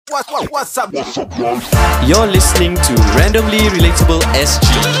What's up? You're listening to Randomly Relatable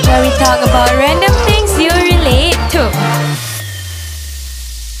SG. Where we talk about random things you relate to.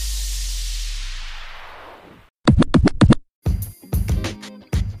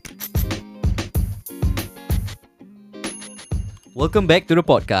 Welcome back to the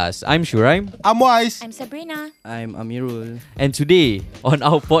podcast. I'm Shuraim. I'm Wise. I'm Sabrina. I'm Amirul. And today on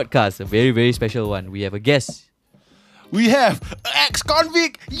our podcast, a very, very special one, we have a guest. We have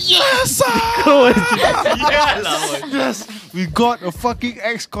ex-convict. Yes, sir. Yes. We got a fucking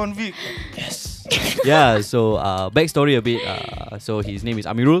ex-convict. Yes. Yeah, so backstory a bit. So his name is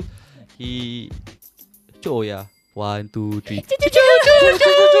Amirul. He... Oh yeah. 1, 2, 3.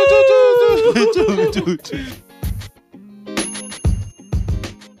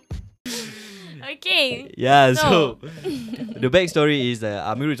 Okay. Yeah, so the backstory is that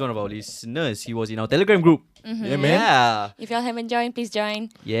Amirul is one of our listeners. He was in our Telegram group. Yeah, man. Yeah. If y'all haven't joined, please join.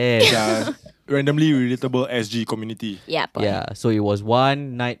 Yeah. Yeah. Randomly relatable SG community. Yeah, boy. Yeah, so it was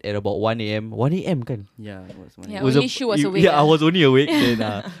one night at about 1 a.m. 1 a.m. kan? Yeah, it was one. Yeah. It was Only Shu was awake, Yeah, I ah. was only awake. Then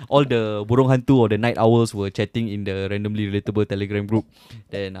all the burung hantu or the night owls were chatting in the randomly relatable Telegram group.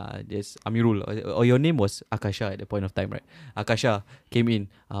 Then there's Amirul. Or your name was Akasha at the point of time, right? Akasha came in.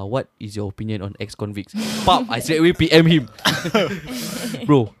 What is your opinion on ex-convicts? Pop! I straight away PM him.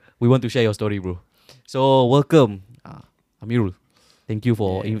 Bro, we want to share your story, bro. So welcome, Amirul. Thank you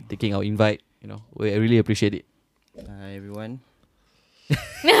for taking our invite. You know, I really appreciate it. Hi everyone.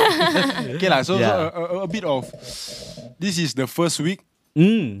 Okay lah. So, Yeah. a bit of. This is the first week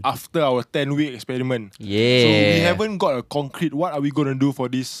after our 10-week experiment. Yeah. So we haven't got a concrete. What are we gonna do for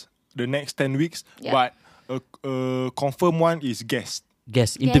the next 10 weeks? Yeah. But a confirmed one is guest.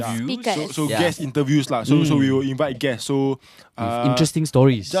 Guest Guest interview. speakers. So Yeah. guest interviews lah. So we will invite guests. So Interesting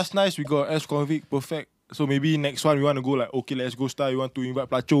stories. just nice. We got ex-convict perfect. So maybe next one we want to go like okay, let's go star. We want to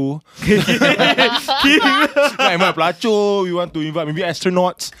invite Placho. Nak invite Placho. We want to invite maybe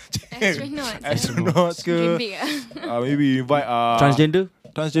astronauts. Astronauts Dream ke. big, Maybe invite Transgender.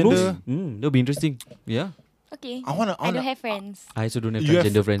 Transgender. That'll be interesting. Yeah. Okay. I wanna. I don't have friends. I also don't have You have,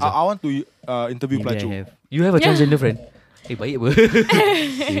 transgender friends. I want to interview Maybe Placho. I have. You have a Yeah. transgender friend? Baik apa?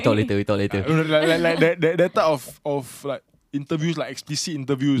 We talk later. Like that type of like interviews, like explicit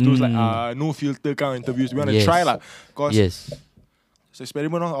interviews, those like no filter kind of interviews. We want to Yes. try lah, cause Yes. it's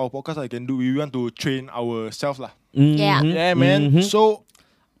experiment on our podcast. I can do. We want to train ourselves lah. Yeah. Yeah, man. Mhm. So,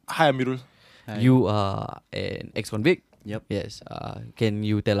 hi Amirul. Hi. You are an ex-convict? Yep. Yes. Can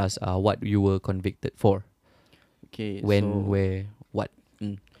you tell us what you were convicted for? Okay. When, so where, what?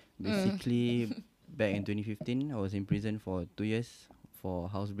 basically, back in 2015, I was in prison for 2 years for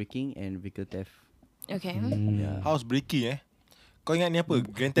housebreaking and vehicle theft. Okay. Yeah. House breaking Kau ingat ni apa?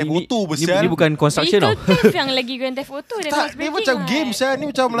 Grand Theft Ni- Auto ni, besar. ni bukan construction tau. Vehicle theft yang lagi Grand Theft Auto dan house Tak, ni breaking macam lah. game saya. Ni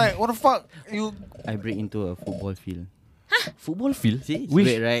macam like what the fuck? You I break into a football field. Football field? See, it's Which?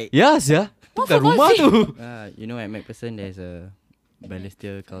 weird, right? Yes, yeah. Tu What kat football rumah tu. You know, at MacPherson, there's a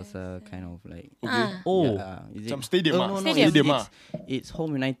Balestier Khalsa kind of like. okay? Oh. Is Macam stadium Oh, ah. no, no, Stadium. It's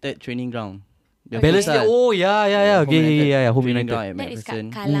Home United training ground. The Balestier. futsal. Oh, yeah. Okay, Home United yeah. Home training United. ground at That is kat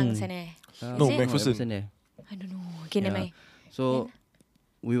MacPherson. Kalang sana. No, Is it? MacPherson. there. I don't know. Okay, never mind. So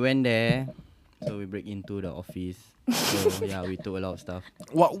we went there. So we break into the office. So yeah, we took a lot of stuff.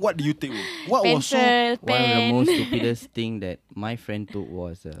 What do you think? What was so? Pencil, One of the pen. most stupidest thing that my friend took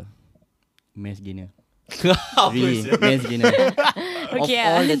was a mass gainer. Really, mass gainer. Okay,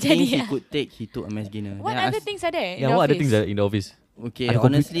 Of all the jadi things he ah. could take, he took a mass gainer. What Then I other asked- things are there? in Yeah, the what other office? things are in the office? Okay, Ada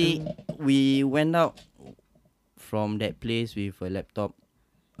honestly, we went out from that place with a laptop,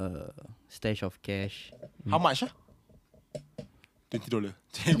 stash of cash, How much $20.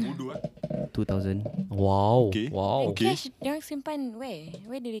 Bodoh 2,000. Wow. Okay. Wow. Okay. Cash, diorang simpan where?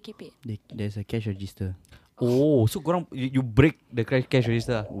 Where do they keep it? There's a cash register. Oh, so korang, you break the cash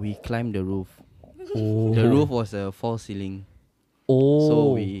register? We climbed the roof. Oh. The roof was a false ceiling. Oh. So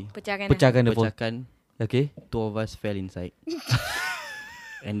we Pecahkan the fall. pecahkan. Okay. 2 of us fell inside.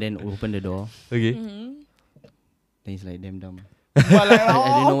 And then open the door. Okay. Mm-hmm. Then it's like damn dumb. But like, I how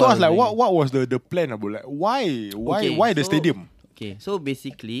didn't know to what ask, I like was what was the plan about like why the so- stadium? Okay, so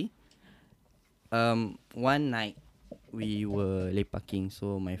basically, one night we were lepaking.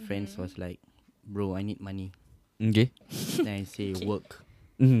 So my friends was like, "Bro, I need money." Okay. Then I say, "Work."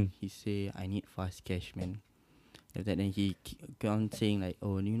 He say, "I need fast cash, man." After that, then he kept on saying like,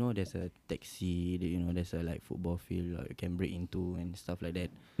 "Oh, you know, there's a taxi. You know, there's a like football field you can break into and stuff like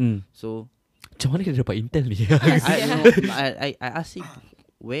that." So Macam mana dia dapat intel ni? I don't know. I asked him,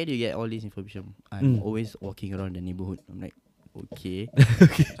 "Where do you get all this information?" I'm always walking around the neighborhood. I'm like, okay.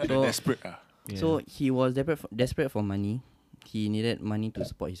 So desperate So he was desperate for money. he needed money to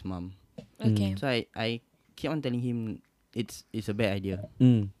support his mom. Okay. So I keep on telling him it's a bad idea.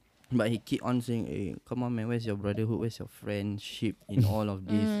 But he keep on saying, hey, come on man, where's your brotherhood? Where's your friendship in all of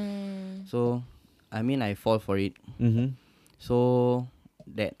this? So, I mean, I fall for it. So,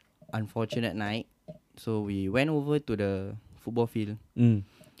 that unfortunate night, so we went over to the football field.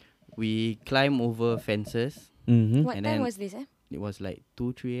 We climbed over fences. What And time then- was this? It was like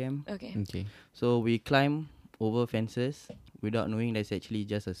 2, 3 a.m. Okay. Okay. So, we climbed over fences without knowing there's actually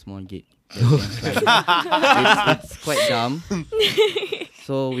just a small gate. that we can climb. It's quite dumb.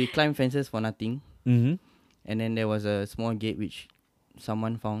 So, we climbed fences for nothing. And then there was a small gate which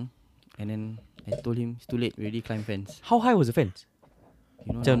someone found. And then I told him, it's too late, we already climbed fence. How high was the fence?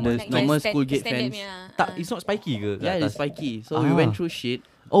 You know, Macam normal, the- normal school gate standard fence. punya, Tak, it's not spiky ke? kat Yeah, atas? it's spiky. So we went through shit.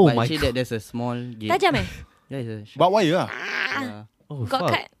 Oh but my actually god. there's a small gate. Tajam eh? Yeah, it's a But why lah? yeah. Oh, Got fuck.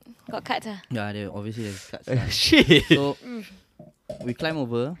 cut. Got cut ah. Yeah, obviously there's cuts. lah. Shit. So we climb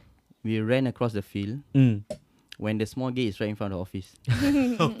over. We ran across the field. When the small gate is right in front of the office.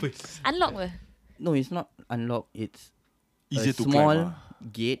 Unlock ke? No, it's not unlocked. It's Easier a to small climb.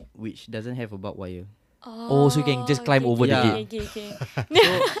 gate which doesn't have a barbed wire. Oh, so you can just climb over the gate. Okay.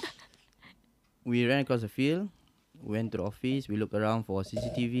 So we ran across the field. Went to the office. We looked around for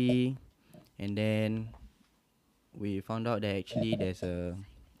CCTV, and then we found out that actually there's a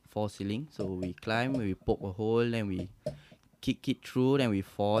false ceiling. So we climb, we poke a hole, then we kick it through, then we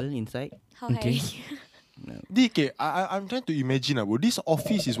fall inside. How high? DK, I'm trying to imagine, bro. This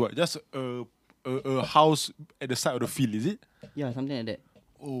office is what? Just a house at the side of the field, is it? Yeah, something like that.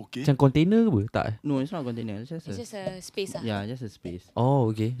 Oh, okay. Macam container ke? Tak. No, it's not a container. It's just It's a just a space ah. yeah, just a space. Oh,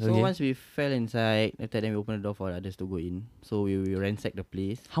 okay. So Okay. once we fell inside, after that we opened the door for others to go in. So we ransacked the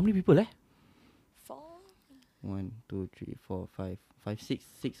place. How many people 4. 1, 2, 3, 4, 5, 5,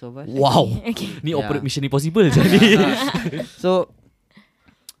 6 of us. Wow. Okay. Ni Yeah. operate Mission Impossible je ni. So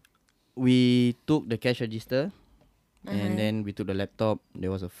we took the cash register, Uh-huh. and then we took the laptop. There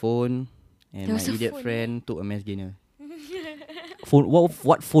was a phone, and There my was a idiot phone, friend took a mass gainer. Phone.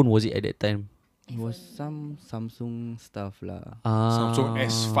 What phone was it at that time? It was some Samsung stuff lah. Samsung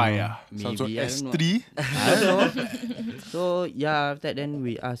S5 Maybe, Samsung I don't know. S3. I don't know. So yeah, after that then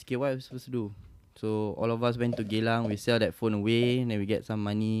we asked, okay, what are we supposed to do? So all of us went to Geylang. We sell that phone away, and then we get some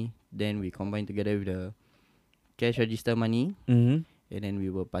money. Then we combine together with the cash register money, and then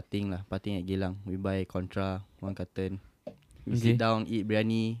we were partying at Geylang. We buy Contra 1 carton. We Okay. sit down, eat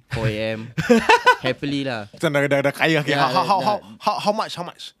biryani 4 a.m. Happily lah. Macam dah kaya. Okay. Yeah, How much?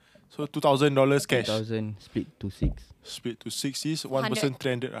 So $2,000 cash. 2,000 split to 6. Split to 6 is 1 person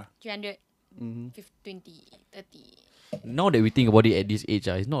 300 lah. 300, Mm-hmm. 20, 30. Now that we think about it at this age,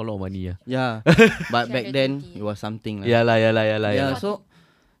 it's not a lot of money. Yeah, but back then 320. it was something. Yeah lah. Yeah.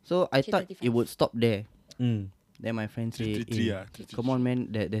 So I thought it 335. would stop there. Mm. Then my friend said, 333 come on man,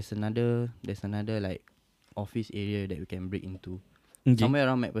 there's another like office area that we can break into. Okay. Somewhere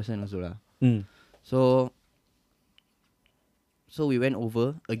around MacPherson also lah. Mm. So we went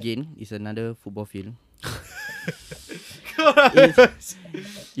over again. It's another football field. It's,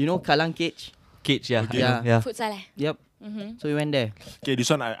 you know Kallang Cage? Cage, yeah. Okay. I know, yeah. Futsal eh? Yep. So we went there. Okay, this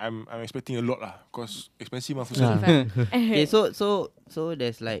one I'm expecting a lot lah. Cause expensive lah Yeah. futsal. Okay, so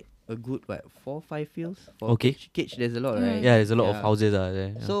there's like a good 4-5 fields for Okay. cage. There's a lot, right? Yeah, there's a lot of Yeah. houses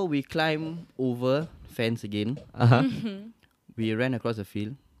there. Yeah. So we climb over fence again. Uh-huh. We ran across the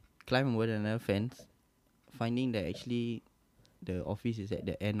field, climb over another fence, finding that actually the office is at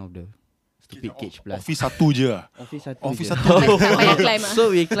the end of the stupid cage plus. Office satu je lah. Office satu Office je. satu. Tak payah climb ah.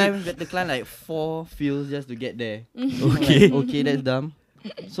 So we had to climb like 4 fields just to get there. Okay. Like, okay, that's dumb.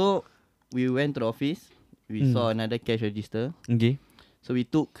 So we went to the office. We Mm. saw another cash register. Okay. So we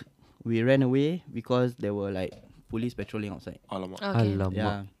ran away because there were like police patrolling outside. Alamak. Okay. Alamak.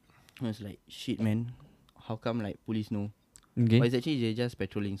 Yeah. I was like, shit man, how come like police know? Okay. But it's actually they just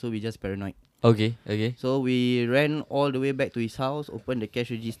patrolling, so we just paranoid. Okay. So we ran all the way back to his house, opened the cash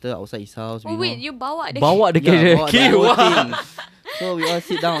register outside his house. Oh we wait, know- you bawa the Bawa the Yeah, cash. bawa the Okay, whole wow. thing. So we all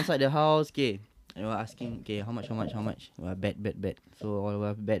sit down outside the house. Okay, and we were asking, okay, how much? Well, bet. So all of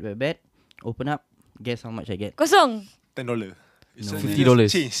us bet. Open up. Guess how much I get? Kosong. $10. It's No, a- man.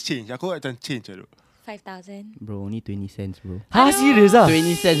 $50. Change. Aku macam change lah. 5,000. Bro, only 20 cents, bro. Ha, serious ah?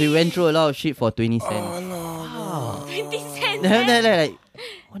 20 cents. We went through a lot of shit for 20 cents. 20 cents. Like,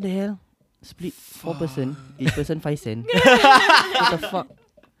 what the hell? Split 4 person, each person 5 cents. What the fuck?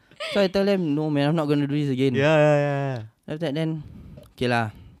 So I tell them, no man, I'm not gonna do this again. Yeah. After that, then, okay lah.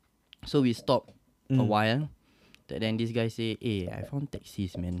 So we stopped a Mm. while. Then this guy say, hey, I found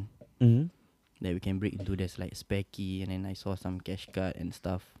taxis, man, Mm. that we can break into. There's like spare key, and then I saw some cash card and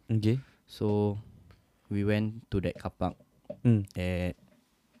stuff. Okay. So we went to that car park at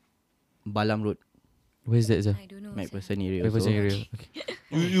Balam Road, Where's that, sir? I don't know. MacPherson area. MacPherson also. area. Okay.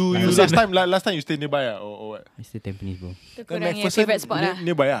 You last time you stay nearby or what? I stay Tampines, bro. Tu korang yang favourite spot lah.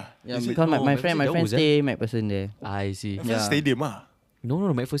 Nearby ah. Yeah, Is it- because my MacPherson friend jauh, stay MacPherson there. I see. MacPherson Stadium ah. No,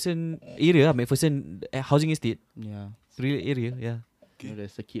 MacPherson area lah. MacPherson housing estate. Yeah. Real area, yeah. You know, the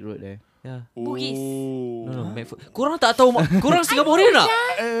circuit road there. Yeah. Bugis. No, korang tak tahu korang Singaporean tak?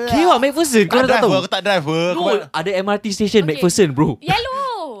 Kewak MacPherson, korang tak tahu. Aku tak drive. No, ada MRT station Okay. MacPherson, bro. Yellow.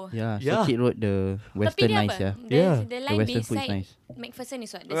 Yeah, Yeah. circuit road, the Tapi western dia nice, apa? yeah. Yeah. The The line western food is beside nice. MacPherson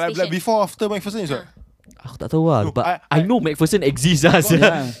is what? The Like station. before after MacPherson is what? Aku tak tahu lah. No, But I I know MacPherson exists lah.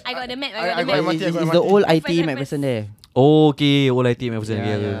 Yeah. I got the map. I I got the got map. MRT, I got It's the MRT. old IT MacPherson. MacPherson there. Oh, okay. Old IT MacPherson.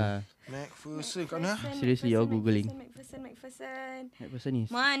 Yeah. MacPherson kat mana? Seriously, you're Googling. MacPherson. MacPherson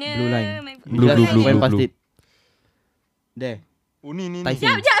is Mana? blue line. MacPherson. Blue, Just blue, blue, went blue, past blue. it. There. Oh ni. Tai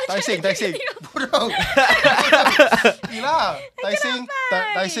Seng. Tai Seng. Bodoh. Gila.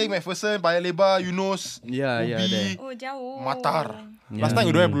 Tai Seng, MacPherson, Paya Lebar, Eunos, Yeah, Ubi, there. Oh, jauh. Matar. Yeah. Last time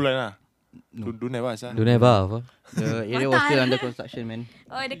you don't have blue line lah. No. Don't have lah. Don't have lah. Apa? The area was still under construction, man.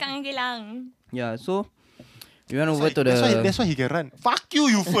 Oh, dekat dengan Gelang. Yeah, so we went over to the. That's why he can run. Fuck you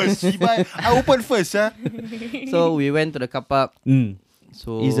first. I open first, yeah. So we went to the car park.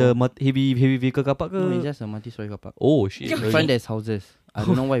 So Is a heavy vehicle car park ke? no, it's just a multi-story car park. Oh, shit. In front there's houses. I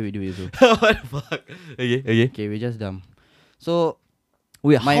don't know why we do it though. What the fuck? Okay. Okay, we just dumb. So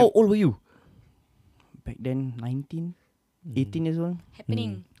Wait, My- how old were you? back then 19, 18 years old.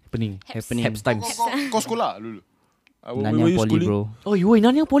 Happening. Happening. Haps times. Kau sekolah dulu? Nanyang Poly, bro. Oh, you were in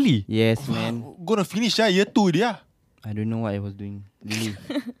Nanyang Poly? Yes, man. Gonna finish year 2 dia. I don't know what I was doing. Really.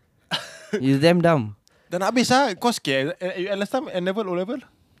 It's damn dumb. Dah nak habis lah. Kau scare. Last time N-level, O-level?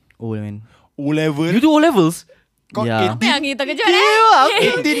 Oh man. O-level? You do O levels? Kau Yeah. Apa yang kita kejut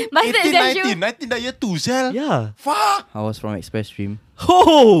eh? 18, Bastard, 19 dah year 2 sel. Yeah. Fuck. I was from Express Stream.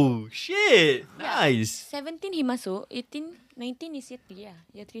 Oh, shit. Nice. 17 he masuk. 18, 19 is year 3 lah.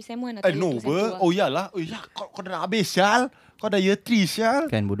 Year 3 sem 1 atau year No 2 sem 2 ber. lah. Oh iyalah. Oh ya, kau dah nak habis sel. Kau dah year 3 sel.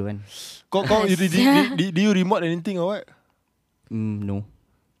 Kan bodoh kan? Kau did you remote anything or what? No.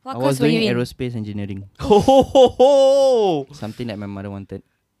 What I was course were doing you in? aerospace engineering. Oh. Something that my mother wanted.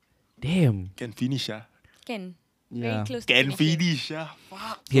 Damn. Can finish ah. Can. Yeah. Very close Can to finishing. finish ah.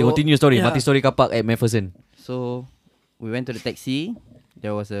 Fuck. Okay, So, continue story. yeah. Multi-story car park at MacPherson. So we went to the taxi.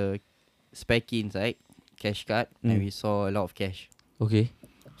 There was a spare key inside, cash card, and we saw a lot of cash. Okay.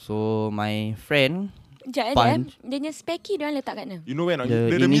 So my friend, Sekejap Punch. Dia punya spare key diorang letak kat mana? You know when the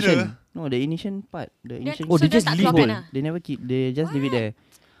the ignition, mirror. no, the ignition part, the ignition. Oh, so they just tak leave keluarkan it. lah? They never keep. They just leave it there.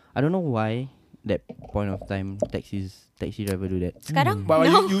 I don't know why that point of time taxi driver do that. Sekarang? But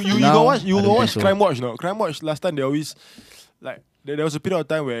No. you Now, go watch I don't think so. Crime Watch, no? Crime Watch last time they always like there was a period of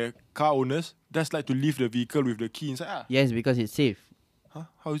time where car owners just like to leave the vehicle with the key inside. Ah. Yes, because it's safe. Huh?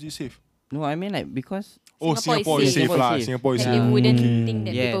 How is it safe? No, I mean like because Singapore is safe Singapore is lah. safe. Singapore is Like safe. they wouldn't Mm. think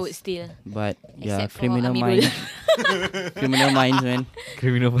that Yes. people would steal. but yeah, Except for criminal Amirul. minds, criminal minds, man.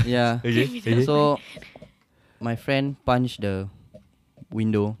 Criminal. Yeah. Okay. So my friend punched the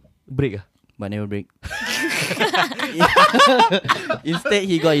window Break ah. but never break. Instead,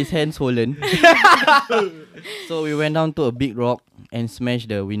 he got his hand swollen. So we went down to a big rock and smashed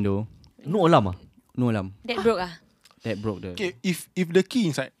the window. No alarm ah. No alarm. That broke ah. That broke the. Okay, if the key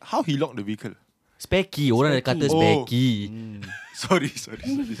inside, how he lock the vehicle? Spare key. Orang dah kata key. spare Oh. key. Sorry.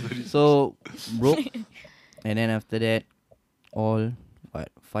 So broke, and then after that, all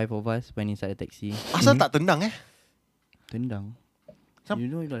 5 of us went inside the taxi. Asal tak tendang Tendang. Some- You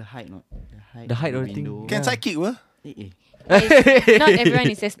know the height not? The height of of the thing. window. Can side kick weh? Not everyone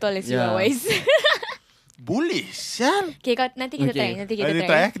is as tall as you Yeah. are, Wise. Boleh sial. Okay, nanti kita Okay. try. Nanti kita Kita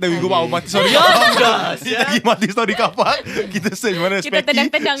try. try kita go bawa mati story. Kita pergi mati story kapak. Kita search mana Kita spare key.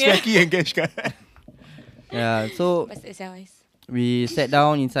 tendang-tendang, ya. Spare key and cash card. Yeah. So Bastard sia, Wise. we sat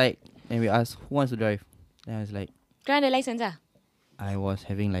down inside and we asked who wants to drive. Then I was like, Korang ada license ah? I was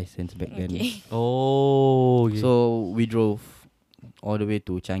having license back then. Okay. Oh. Okay. So we drove all the way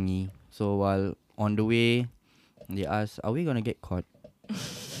to Changi. So while on the way, they asked, "Are we gonna get caught?"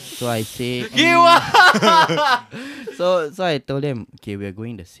 So I say, so I told them, okay, we are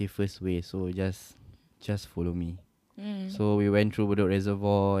going the safest way. So just follow me. So we went through Bedok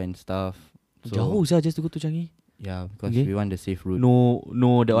Reservoir and stuff. So Jauh sah just to go to Changi. yeah, because Okay. we want the safe route. No,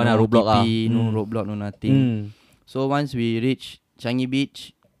 that one ah, roadblock ah. TP, no roadblock, no nothing. Mm. So once we reach Changi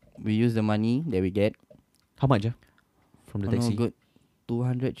Beach, we use the money that we get. How much ah? From the Oh, no, taxi. good.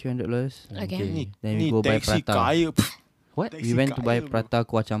 $200-$300. Okay. Then we go buy taxi prata. kaya. What? We went to buy prata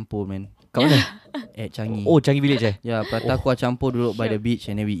kuah campur, man. Kat mana? At Changi. Oh, Changi Village eh? Yeah, prata kuah campur duduk by the beach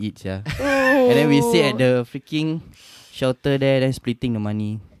and then we eat, yeah. And then we sit at the freaking shelter there, then splitting the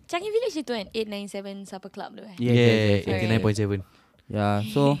money. Changi Village itu kan 897 Supper Club tu Yeah, yes. 89.7. Yeah,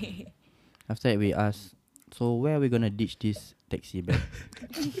 so after that we asked, so where are we gonna ditch this taxi back?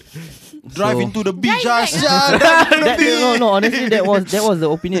 Drive So- into the beach, Drive No, honestly, that was the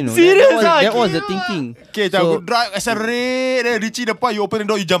opinion. No. Serious That was the thinking. Okay, So- so, drive, accelerate, then reaching the point, you open the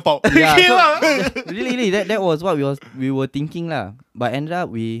door, you jump out. Yeah, so, really, that was what we were thinking lah. But ended up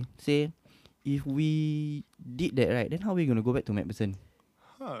we say, if we did that right, then how are we gonna go back to MacPherson?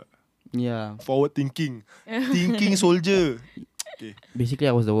 Huh. Yeah, Forward thinking. Thinking soldier. Okay. basically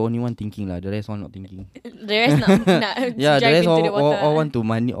I was the only one thinking lah. The rest one not thinking. The rest nak Yeah, the drive rest into all, the water. all want to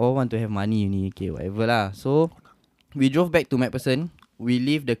money, all want to have money. Okay, whatever lah. So we drove back to MacPherson. We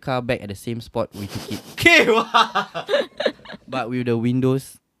leave the car back at the same spot we took it, Okay, but with the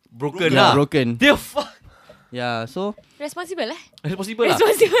windows broken Yeah, lah. broken. The fuck. Yeah, so Responsible lah. Responsible lah.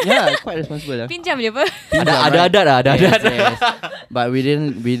 Responsible. yeah, quite responsible lah. Pinjam je apa. Ada adat lah, ada Yes, adat. yes. But we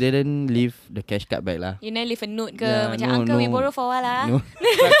didn't leave the cash card back lah. You know leave a note ke Yeah, macam no, uncle we no. borrow for a while lah. No.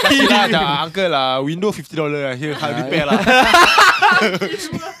 Kasih lah, uncle lah. Window $50 lah. Here, repair lah.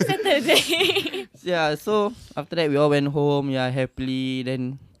 Settle je. Yeah, so after that we all went home, yeah, happily.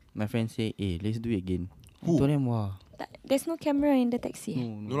 Then my friend say, let's do it again. Who? Told them, wow. There's no camera in the taxi.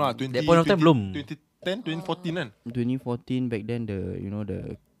 No lah, 20, That point of time belum. 2010, 2014 kan? 2014 back then,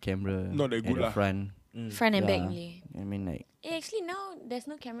 the camera Not that good at the lah. front. Front and back Yeah. only. I mean like Actually now there's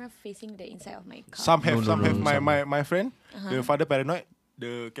no camera facing the inside of my car. Some have, No, some no, have. no, My friend, Uh-huh. the father paranoid,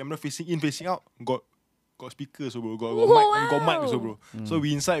 the camera facing in, facing out, got speakers, so bro, got mic so bro. So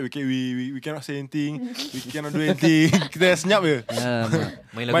we inside, we cannot say anything, we cannot do anything. Kita senyap je. yeah,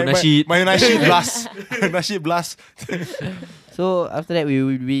 Main lagu nasyid. My nasyid blast. Nasyid blast. So after that we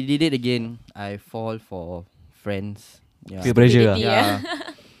did it again. I fall for friends. Yeah. Peer pressure lah. Stupidity. Yeah.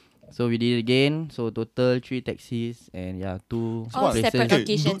 So we did it again. So total 3 taxis and yeah, 2 All places. separate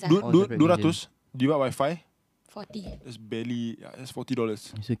occasions. Du- ah. du- All du- separate 200 divide by 5. 40. That's barely. That's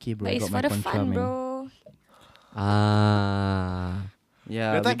 $40. It's okay, bro. But I it's got for my the contra, fun, man. bro.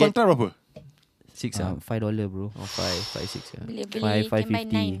 Yeah, That we time get kontra berapa? 6 lah. $5, bro. Oh, 5, 6 ya. Beli Five, can buy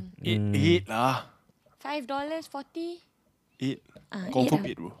 550. 9. 8 lah. $5 40. 8. Ah, Confirm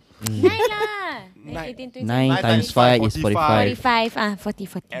 8 8 bro. 9 lah. Nine. 18, 20. 9 times 5 is 45. 45.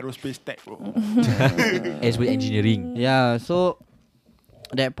 40. Aerospace tech bro. As with engineering. Yeah, so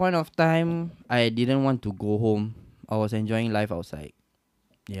that point of time, I didn't want to go home. I was enjoying life outside.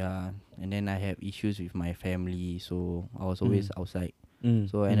 Yeah, and then I have issues with my family, so I was always outside.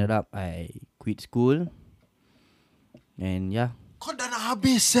 So I ended up I quit school. And yeah, Kau dah nak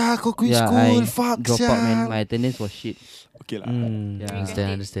habis ya, kau quit yeah, school. I Fuck drop sia. out, man. My attendance was shit. Okay lah. Yeah.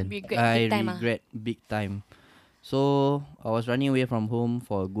 Understand. Regret I big time ah. regret big time. So I was running away from home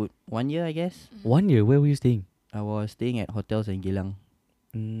for a good 1 year, I guess. 1 year, where were you staying? I was staying at hotels in Geylang.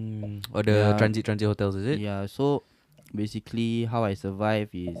 Or the Yeah. transit hotels, is it? Yeah, so basically how I survive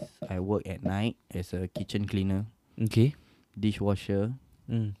is I work at night as a kitchen cleaner, Okay. dishwasher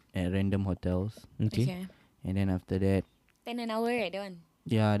Mm. at random hotels, Okay. and then after that, 10 an hour right, that one.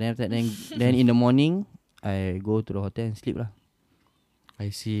 yeah, then after that, then in the morning I go to the hotel and sleep lah. I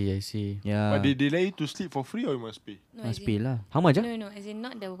see. Yeah, But they let you to sleep for free or you must pay? No, must as pay in, lah. How much? no, as in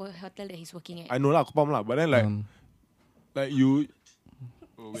not the hotel that he's working at. I know lah, aku faham lah. But then like you.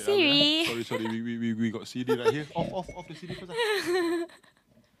 Oh, wait, Siri. Sorry. We got CD right here. Off the CD first.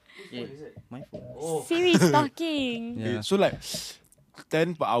 Yeah, my phone. Siri's talking. Yeah. Okay, so like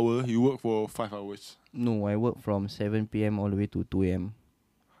 10 per hour, you work for 5 hours. No, I work from 7 p.m. all the way to 2 a.m.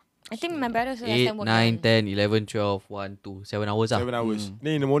 I think my brother also last 8, time worked 9, there. 10, 11, 12, 1, 2, 7 hours lah. 7 hours.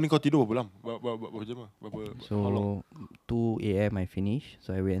 Then in the morning kau tidur berapa lama? Berapa jam lah? How long? So 2 a.m. I finish.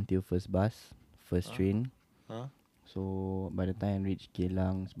 So I wait until first bus, first train. Huh? So by the time I reach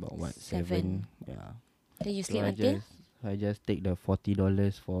Geylang, it's about what 7. 7. Yeah. Then you So sleep until? I just take the $40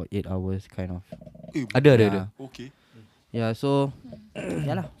 for 8 hours kind of. Ada. Yeah. Okay. Yeah, so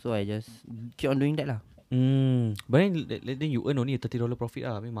yeah lah. So I just keep on doing that lah. But then you earn only $30 profit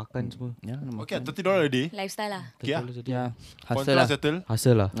lah. Habis makan semua. Yeah, Okay, $30 a day. Lifestyle lah. Okay lah. $30 a day. yeah, hustle Contract lah. settle.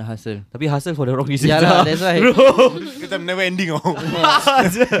 Hustle lah. Hustle. Tapi hustle for the wrong reason Yeah lah, that's why. Kita never ending oh.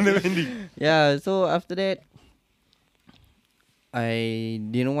 Never ending. Yeah, so after that, I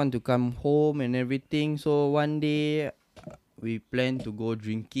didn't want to come home and everything. So one day, we planned to go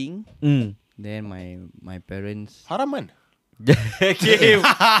drinking. Then my parents. Haram kan? Kim.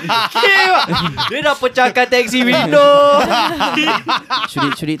 Dia dah pecahkan taxi window.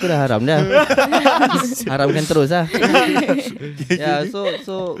 Curi tu dah haram dah. Haramkan terus lah. Yeah,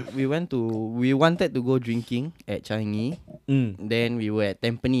 so we wanted to go drinking at Changi. Then we were at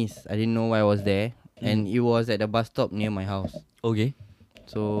Tampines. I didn't know why I was there. and it was at the bus stop near my house. Okay.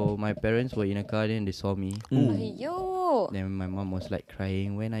 So my parents were in a car, then they saw me. Yo. Then my mom was like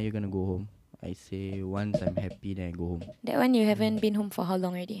crying, when are you gonna go home? I say, once I'm happy, then I go home. That one you haven't been home for how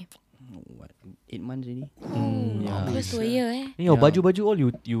long already? What, 8 months already? Oh, close to a year Ni your Yeah. baju-baju all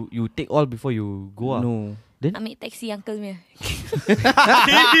you take all before you go ah. No. Ambil taxi uncle punya.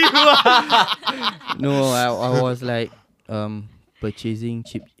 No, I was like purchasing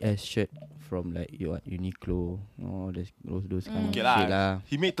cheap ass shirt from like Uniqlo. Oh, those kind of Okay shit lah. lah.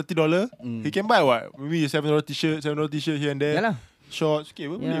 He made $30. Mm. He can buy what? Maybe a $7 t-shirt, $7 t-shirt here and there. Yeah lah. Shorts. Okay,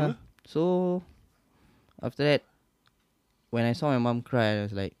 boleh Yeah. apa? So after that, when I saw my mom cry, I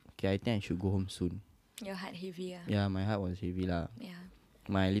was like, okay, I think I should go home soon. Your heart heavy ah. Yeah, my heart was heavy lah. Yeah.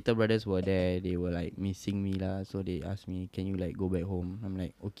 My little brothers were there. They were like missing me lah. So they asked me, can you like go back home? I'm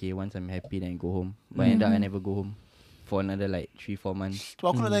like, okay, once I'm happy then I go home. But end up I never go home for another like 3-4 months. So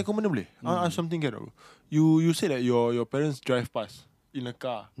aku nak tanya kau benda boleh? I want to ask something kan. You said that your parents drive past in a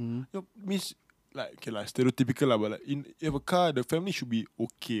car. You means like okay lah, stereotypical lah, but like in if a car, the family should be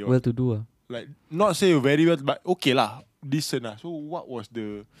okay. Well to do ah. Like not say very well, but okay lah, decent lah. So what was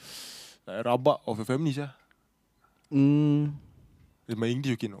the like, rabak of your family sah? Is my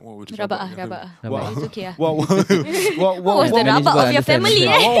English okay? No? What was the Rabak of your rabak family? What- It's okay ah. What What was the manageable, rabak of your understand, family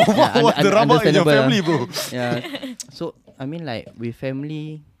understand. what was the rabak in your Understandable family, lah. bro? Yeah. So I mean like with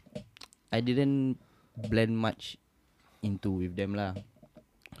family, I didn't blend much into with them lah.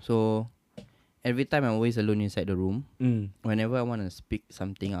 So every time I'm always alone inside the room. Whenever I want to speak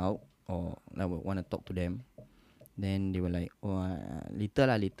something out or I want to talk to them, then they were like, oh, later,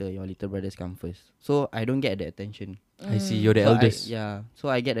 your little brothers come first. So I don't get the attention. I see you're the So eldest. So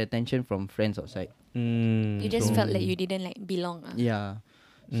I get the attention from friends outside. You just felt like you didn't like belong ah. Yeah.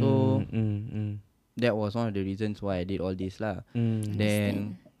 So that was one of the reasons why I did all this lah.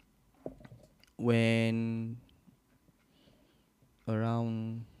 Then when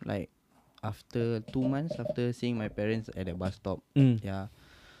around like after 2 months after seeing my parents at the bus stop, yeah.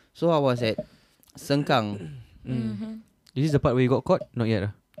 So I was at Sengkang. Is this the part where you got caught? Not yet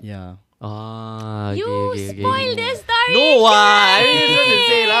ah. Yeah. Ah, You okay. spoiled the story. No ah, I didn't want to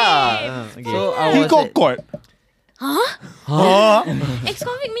say lah. Okay. So I He was got at, caught.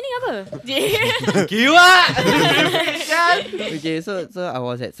 Ex-convict meaning apa? Kiwa. okay, so I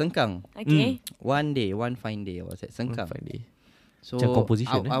was at Sengkang. Okay. One fine day I was at Sengkang. Friday. So Macam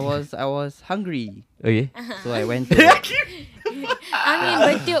composition, I was hungry. Okay. So I went to Angin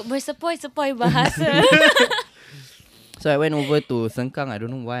bertiup bersepoi-sepoi bahasa. So I went over to Sengkang. I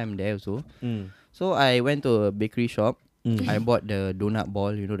don't know why I'm there also. So I went to a bakery shop. I bought the donut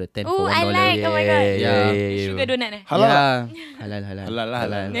ball, you know, the 10 Oh, for $1. I like. Oh my god. Yeah. Sugar donut eh? Halal. Yeah. Halal. Halal lah,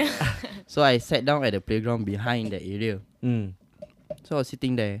 halal. So I sat down at the playground behind that area. So I was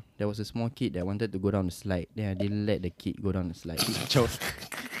sitting there. There was a small kid that wanted to go down the slide. Then I didn't let the kid go down the slide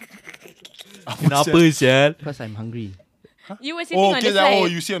Kenapa sial? because I'm hungry. You were sitting Oh, on okay, the slide. oh,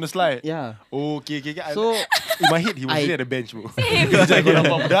 you see on the slide. Yeah. Oh, okay. So in my head, he was I- sitting at the bench, bro. Macam kau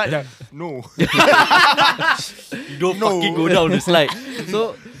nampak budak je. No. Don't No. fucking go down the slide.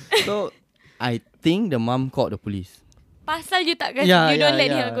 so I think the mom called the police. Pasal you tak kasi, you don't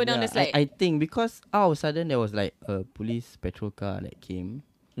let her go down the slide. I think because all of a sudden there was like a police patrol car that came,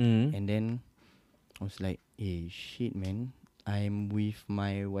 and then I was like, hey, shit, man. I'm with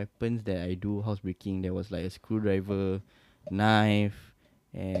my weapons that I do housebreaking. There was like a screwdriver, knife,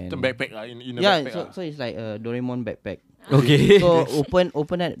 and Macam backpack lah. In a yeah. backpack So it's like a Doraemon backpack. Okay. So open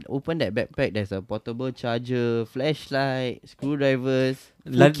that backpack. There's a portable charger, flashlight, screwdrivers.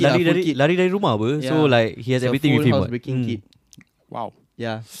 full kit lah, full kit. lari dari rumah apa? So Yeah. like he has It's a everything with full him. housebreaking kit. Wow.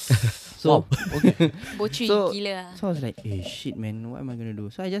 Yeah. So Bocui So- gila lah. So I was like, shit, man, what am I gonna do?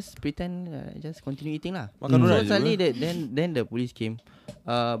 So I just pretend, just continue eating lah. Makan So donut je, suddenly, then the police came.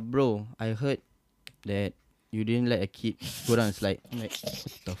 Bro, I heard that you didn't let a kid go down the slide. I'm like,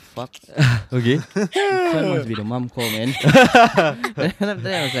 what the fuck? Okay. So it must be the mom call, man. Then after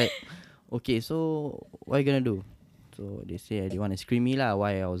that, I was like, okay, so what are you gonna do? So they say they want to screen me lah.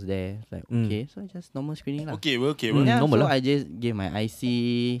 Why I was there? It's like, okay, so just normal screening lah. Okay, well. Yeah, normal so lah. I just gave my IC.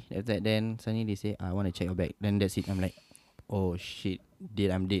 After that, then suddenly they say, I want to check your bag. Then that's it. I'm like, oh shit,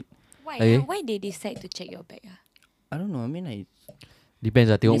 I'm dead. Why? Okay. Why they decide to check your bag? I don't know. I mean,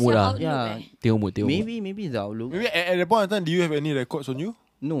 Depends lah. Tengok It's mood your lah. outlook, yeah, eh? Tengok mood. maybe it's the outlook. Maybe at that point in time, do you have any records on you?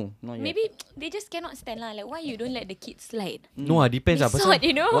 No, not yet. Maybe they just cannot stand lah. Like why you don't let the kids slide? No ah, depends lah. They Pasal sort,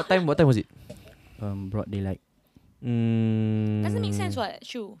 you know? What time was it? Broad daylight. Doesn't make sense what?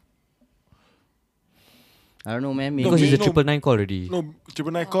 Shoe. I don't know, man. Maybe Because it's a no. 999 call already. No,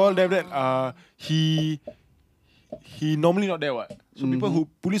 Triple Nine call. Then that he normally not there. What? So people who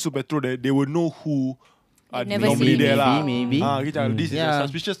police who patrol there, they will know who are They never normally see. there lah. Maybe. This is Yeah. a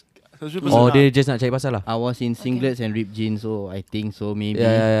suspicious person. Or they just nak cari pasal lah. I was in singlets and ripped jeans, so I think so maybe.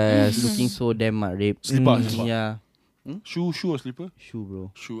 Yeah. Looking so damn ripped. Slipper. Yeah. Shoe or slipper? Shoe, bro.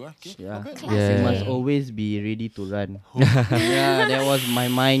 Shoe. Okay. Yeah. Classic. You Yeah. must always be ready to run. Yeah, that was my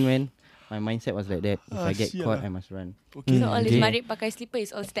mind, man. My mindset was like that. If I get sial caught, lah. I must run. Okay. So all this Okay. Marip pakai slipper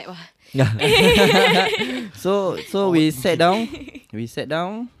is all step lah. So we sat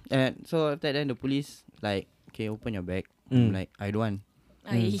down. And so after that, the police like, okay, open your bag. I'm like, I don't want.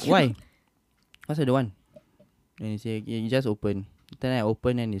 Why? What's I don't want? Then he say, okay, you just open. Then I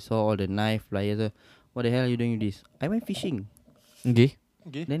open and he saw all the knife, pliers. What the hell are you doing with this? I went fishing. Okay.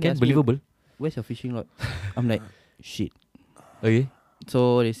 Okay. Then they Can asked me, believable. where's your fishing rod? I'm like, shit. Okay.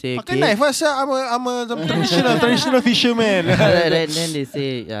 So they say, Pakai okay. knife lah, sir. I'm a traditional fisherman. then they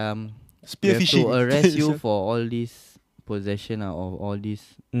say, Spear we have fishing. to arrest you for all this possession of all this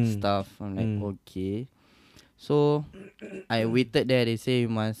Mm. stuff. I'm like, Mm. okay. So I waited there. They say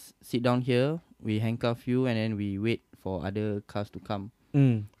you must sit down here. We handcuff you and then we wait for other cars to come.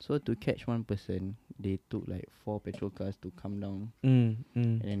 So to catch one person, they took like 4 patrol cars to come down. And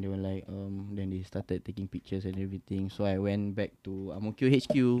then they were like, then they started taking pictures and everything. So I went back to Ang Mo Kio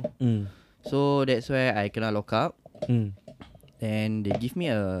HQ. So that's where I kena lock up. And they give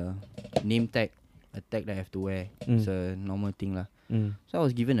me a name tag, a tag that I have to wear. It's a normal thing lah. So I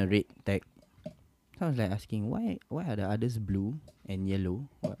was given a red tag. So I was like asking, why are the others blue and yellow,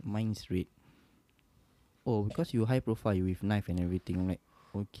 but mine's red? Oh, because you high profile, you with knife and everything. I'm like,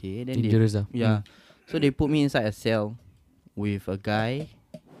 okay. Then Dangerous lah. yeah. So they put me inside a cell with a guy,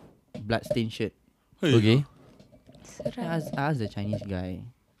 bloodstained shirt. Okay. I asked the Chinese guy,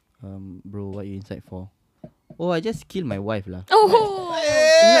 bro, what you inside for? Oh, I just killed my wife lah. Oh,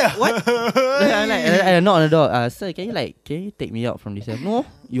 What? I'm like, I knock on the door. Sir, can you take me out from this cell? No,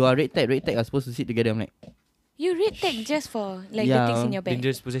 you are red tag are supposed to sit together. I'm like, you red tag just for like the Yeah, things in your bag.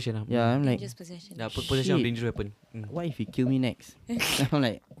 Dangerous possession lah. yeah, I'm like, Dangerous possession. Yeah, possession of Shit. dangerous weapon. what if he kill me next? I'm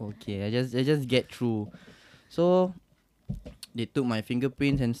like, okay, I just get through. So they took my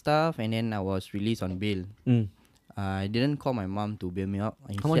fingerprints and stuff, and then I was released on bail. I didn't call my mom to bail me out.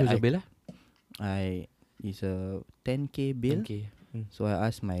 How much was the bail lah? It's a 10k bail. Okay. So I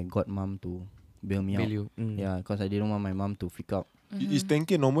asked my godmom to bail me Bail out. you. Yeah, because I didn't want my mom to freak out. Is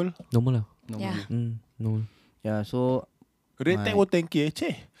 10k normal? Normal lah. Yeah. Normal. Yeah, so Red tag My- 10k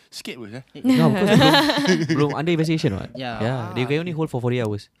Ceh. Sikit pun No, because belum under investigation what? Yeah. Yeah. They can only hold for 40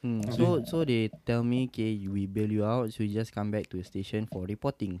 hours. so they tell me, okay, we bail you out, so you just come back to the station for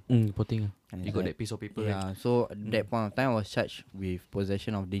reporting. Reporting lah. And You it's got like- that piece of paper right? Yeah, so at that point of time I was charged with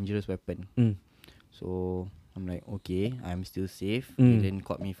possession of dangerous weapon. So I'm like, okay, I'm still safe. They didn't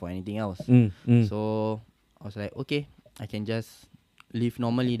caught me for anything else. So I was like, okay, I can just live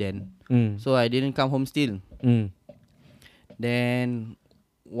normally then. So I didn't come home still. Then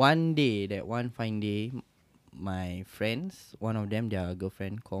one day, that one fine day, my friends, one of them, their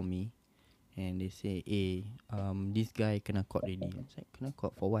girlfriend called me and they say, hey, this guy kena caught already. I was like, kena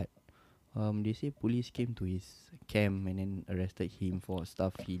caught for what? They say police came to his camp and then arrested him for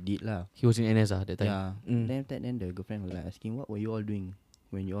stuff he did lah. He was in NS that time. Yeah. Then after that, then the girlfriend was like asking, what were you all doing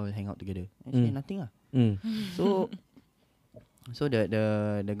when you all hang out together? I say nothing lah. So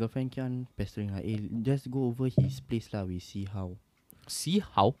the girlfriend kept on pestering like, hey, just go over his place lah. We see how. See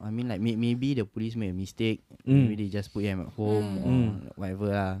how? I mean like maybe the police made a mistake. Maybe they just put him at home or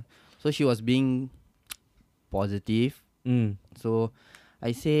whatever lah. So she was being positive. So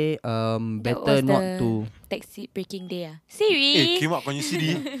I say better was not the to. taxi breaking day ah. Siri. came out on your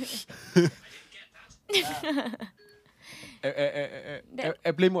CD.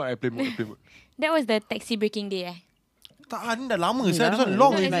 Airplane mode. That was the taxi breaking day eh. Tak, ni dah lama saya. This Lama. one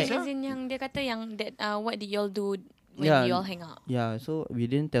long No, already. as in yang dia kata yang that what did y'all do when Yeah. you all hang out? Yeah, so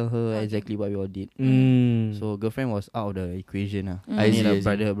we didn't tell her Okay. exactly what we all did. So So girlfriend was out of the equation lah. I Ni see, lah I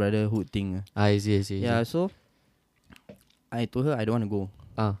see. brotherhood thing lah. I see. Yeah, so I told her I don't want to go.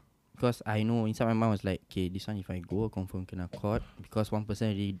 Ah. Because I know inside my mind was like, okay, this one if I go, confirm kena caught. Because one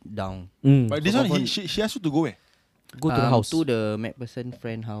person already down. But this So one, confirm- she asked you to go where? Go to the house. To the MacPherson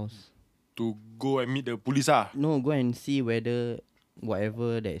friend house. To go and meet the police ah. No, go and see whether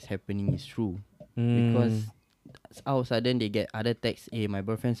whatever that is happening is true. Because all of a sudden they get other texts, my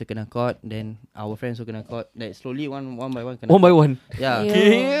boyfriend so kena caught, then our friends so kena caught. Like slowly one by one kena one by caught. one. Yeah.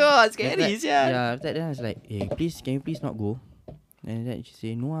 Yeah. Scary, Yeah, after that then I was like, can you please not go? And then she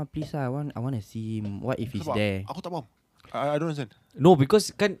say, no please I want to see him. What if he's Sebab there? Aku tak faham. I don't understand. No,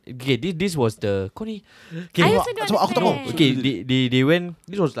 because kan okay, this was the kau ni. Okay, I also don't Sebab aku tak tahu. understand. okay, they went.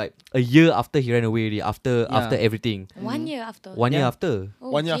 This was like a year after he ran away. Already, after everything. 1 year after. 1 year Yeah. after.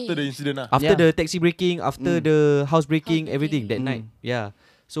 One year after the incident lah. After Yeah. the taxi breaking, after the house breaking, House everything that breaking. night. Yeah.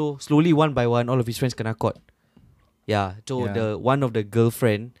 So slowly one by one, all of his friends kena caught. Yeah. So Yeah. the one of the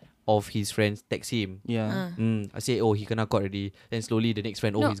girlfriend of his friends text him. Yeah. I say, oh, he kena caught already. Then slowly the next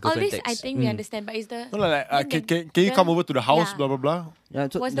friend, No, his all girlfriend this text. I think we understand, but is the No lah, like Then can you the come over to the house? yeah. Blah blah blah. Yeah,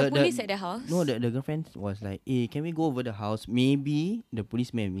 so was the police at the house? No, the girlfriend was like, "Hey, can we go over the house? Maybe the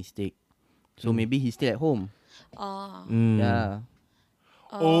police made a mistake, so maybe he's still at home." Oh. Yeah,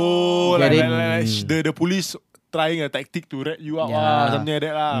 Oh, Get like, it? like, the police trying a tactic to rat you out Yeah. something like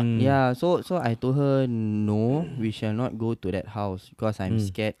that lah. yeah. So I told her, no, we shall not go to that house because I'm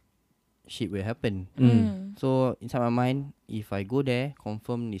scared shit will happen. So inside my mind, if I go there,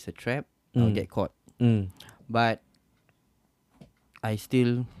 confirm it's a trap, I'll get caught. But I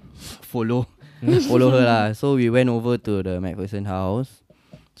still follow her lah. So we went over to the MacPherson house.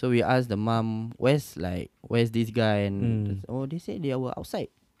 So we asked the mom, where's this guy? And they said they were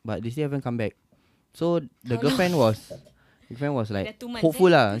outside, but they still haven't come back. So the girlfriend was like Dah 2 months,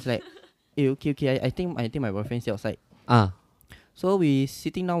 hopeful lah. It's like, okay. I think my boyfriend's still outside. So we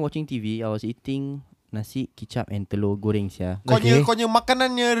sitting down watching TV. I was eating nasi, kicap and telur goreng sia. Kau punya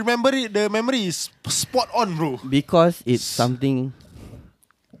makanannya, remember it, the memory is spot on, bro. Because it's something.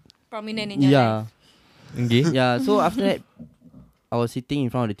 Prominent in your life. Okay. Yeah. So after that, I was sitting in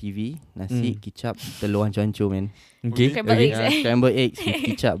front of the TV. Nasi, kicap, telur hancur-hancur, man. Okay. Scrambled eggs, Yeah, eh? scrambled eggs with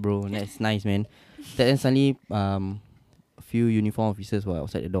kicap, bro. That's nice, man. Then suddenly, a few uniform officers were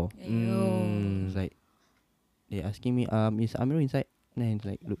outside the door. It's like they asking me, is Amirul inside? Then it's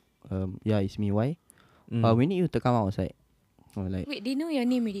like, look, yeah, it's me. Why? We need you to come outside. Like, Wait, they know your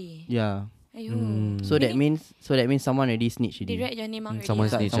name already? yeah. Ayo. So that means someone already snitched They already. write your name out already. Someone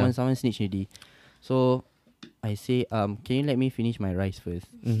ah? snitched. Someone snitched already. So I say, can you let me finish my rice first?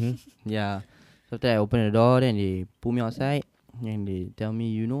 Yeah. So after I open the door, then they pull me outside and they tell me,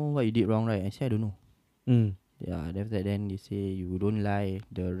 you know what you did wrong, right? I say, I don't know. Yeah, after that then they say, you don't lie.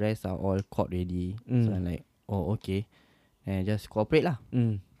 The rest are all caught already. So I'm like, oh, okay. And I just cooperate lah.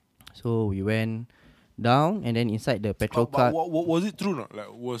 So we went down and then inside the petrol But car. was it true or not?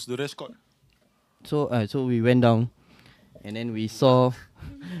 Like, was the rest caught? So we went down and then we saw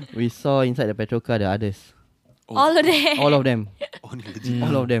inside the petrol car the others. All of them. All of them. Oh, ni legit.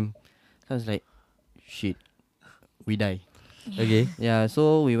 All of them. So I was like, shit, we die. Okay. Yeah,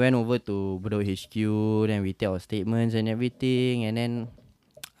 so we went over to Bedok HQ, then we take our statements and everything, and then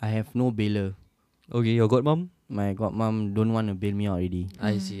I have no bailer. Okay, your godmom? My godmom don't want to bail me out already.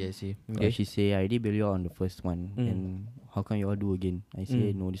 I see. Okay. She say, I already bail you out on the first one, and how come you all do again? I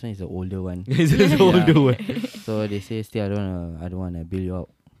say, no, this one is the older one. It's the older one. So they say, still I don't want to bail you out.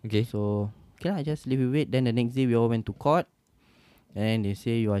 Okay. So okay lah, I just leave with it. Then the next day we all went to court, and they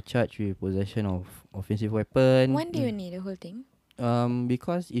say you are charged with possession of offensive weapon. 1 day only, the whole thing.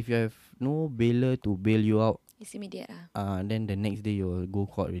 Because if you have no bailer to bail you out, It's immediate ah. then the next day you'll go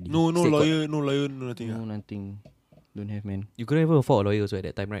court already. No State court. lawyer, no nothing. No, nothing. Don't have, man. You couldn't even afford a lawyer also at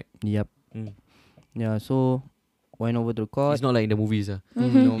that time, right? Yep. Yeah, so went over to the court. It's not like in the movies. No,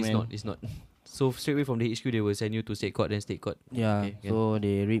 It's man. not. So straight away from the HQ, they will send you to state court, then state court. Yeah, Okay, so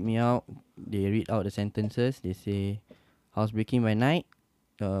they read me out. They read out the sentences. They say housebreaking by night,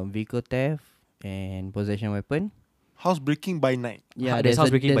 vehicle theft, and possession weapon. Housebreaking by night. There's there's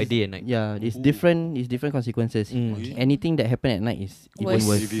housebreaking by there's- day and night. Yeah, it's Ooh. different. It's different consequences. Okay. Anything that happen at night is even Worse.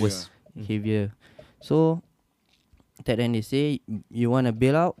 worse, Heavier. Worse. heavier. So that then they say you want to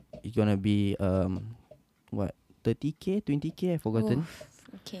bail out, it's gonna be what 30k, 20k, I've forgotten.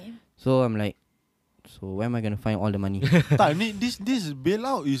 Okay. So I'm like, so where am I gonna find all the money? Tak, ni this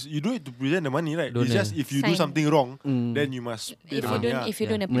bailout is you don't need to present the money, right? Don't It's just if you do Sign. something wrong, Mm. then you must pay If the you money. don't, lah. if you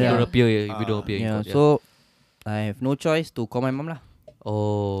don't You appear. don't Yeah. appear if you don't appear in Yeah, court. so I have no choice to call my mom lah.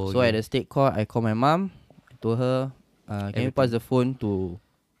 Oh. So at the state court, I called my mom. I told her, can you pass the phone to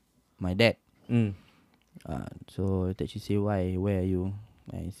my dad? So that she say, why? Where are you?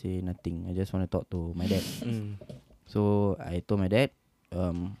 I say nothing. I just want to talk to my dad. So I told my dad,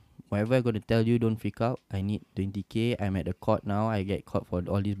 whatever I'm going to tell you, don't freak out. I need 20k. I'm at the court now. I get caught for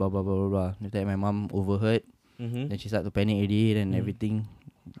all this blah blah blah blah blah. After that, my mom overheard. Then she started to panic already. Then everything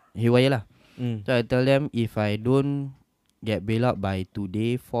haywire lah. So I tell them, if I don't get bailed out by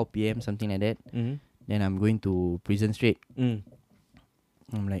today 4 p.m. something like that, then I'm going to prison straight.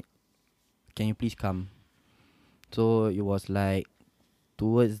 I'm like, can you please come? So it was like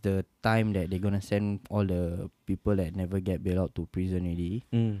towards the time that they're gonna send all the people that never get bailed out to prison already.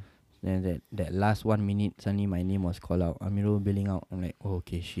 Then that last 1 minute, suddenly my name was called out. Amirul bailing out. I'm like, oh,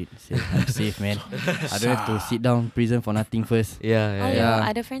 okay, shit, safe. I'm safe, man. I don't have to sit down prison for nothing first. Yeah, All yeah, your yeah.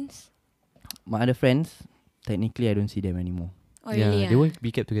 other friends? My other friends, technically, I don't see them anymore. Oh, Yeah, really? they won't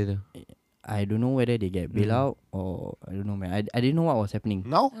be kept together. I don't know whether they get bailed out or I don't know, man. I didn't know what was happening.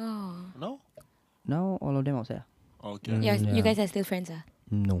 Now? Oh. No? Now all of them outside. Okay. Yeah, you Yeah. guys are still friends, ah?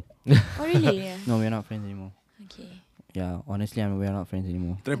 No, Oh, really? Yeah. no, we're not friends anymore. Okay. Yeah, honestly, we're not friends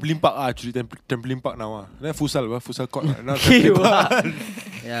anymore. Trampoline park actually trampoline park now Then futsal court now trampoline park.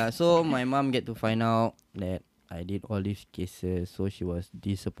 Yeah, so my mom get to find out that I did all these cases, so she was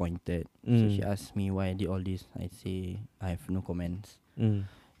disappointed. So she asked me why I did all this. I say I have no comments. Mm.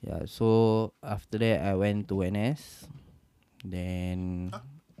 Yeah, so after that I went to NS. Then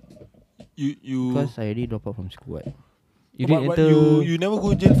You because I already dropped out from school. What? You but didn't enter. you never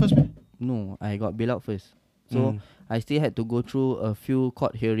go jail first, man? No, I got bailed out first. So I still had to go through a few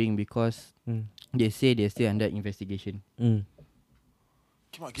court hearing because they say they're still under investigation.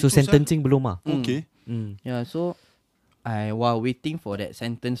 So sentencing belum ah. Okay. Yeah, so while waiting for that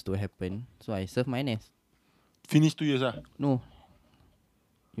sentence to happen, so I served my NS. Finish 2 years No,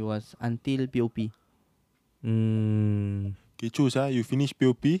 it was until POP. Kecoh you finish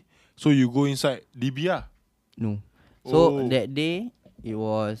POP, so you go inside DB No. So Oh. that day it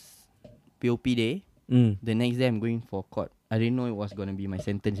was POP day. The next day I'm going for court. I didn't know it was gonna be my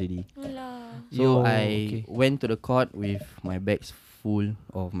sentence already. Alah. So So, I okay. went to the court with my bags full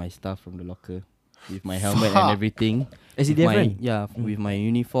of my stuff from the locker, with my helmet and everything. With SCDF my, right? yeah, with my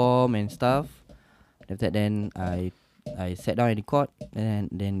uniform and stuff. After that, then I sat down in the court, and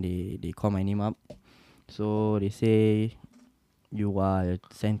then they call my name up. So they say you are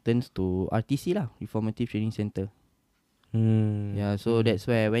sentenced to RTC lah, Reformative Training Center. Yeah, so that's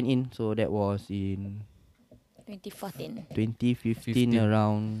where I went in. So that was in 2014. 2015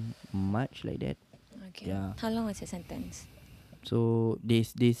 around March like that. Okay. Yeah. How long was your sentence? So they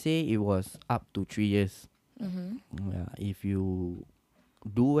say it was up to 3 years. Mm-hmm. Yeah, if you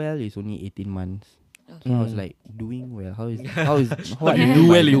do well, it's only 18 months. Okay. So I was like, doing well. How is what You you do mean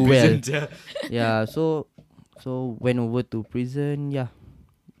by well in do well? prison. Yeah, so went over to prison. Yeah,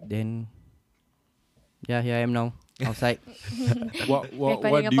 then here I am now outside. What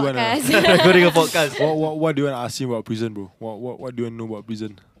Recording do you want podcast. Recording a podcast. what do you want to ask him about prison, bro? What do you want to know about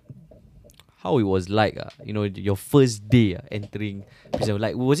prison? How it was like, your first day entering prison.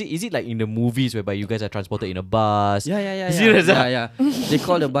 Like, is it like in the movies whereby you guys are transported in a bus? Yeah. Serious, Yeah. They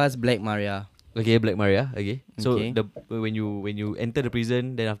call the bus Black Maria. Okay, Black Maria. Okay. So Okay. when you enter the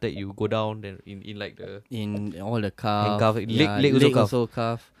prison, then after that you go down, then in like the In all the cuff. Handcuff. Leg also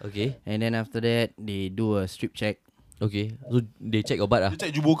cuff. Okay. okay, And then after that, they do a strip check. okay. So they check your butt You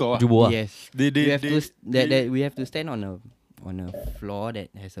check jubo kau Jubo Yes. They we have to that we have to stand on a floor that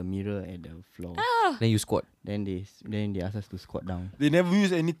has a mirror at the floor. Then you squat. Then they ask us to squat down. They never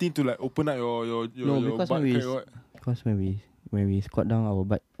use anything to like open up your No, your because butt when we crack or what? Because when we squat down, our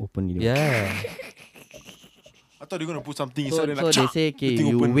butt open. Yeah. I thought they gonna put something So, inside. so they say, okay, the thing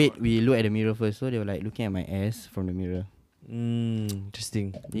you open. wait. We look at the mirror first. So they were like looking at my ass from the mirror.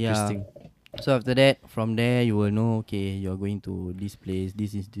 Interesting. Yeah. Interesting. So after that, from there you will know, okay, you're going to this place,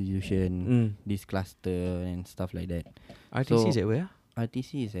 this institution, this cluster and stuff like that. RTC is So- at where?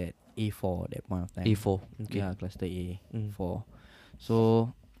 RTC is at A4 that point of time. A4. Okay. Yeah, cluster A4. Mm.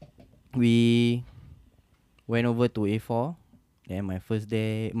 So we went over to A4. Then my first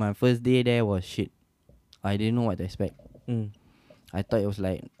day there was shit. I didn't know what to expect. I thought it was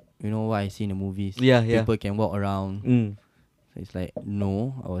like, you know what I see in the movies. Yeah. People can walk around. So it's like,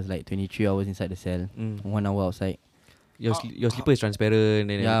 no. I was like 23 hours inside the cell. 1 hour outside. Your slipper is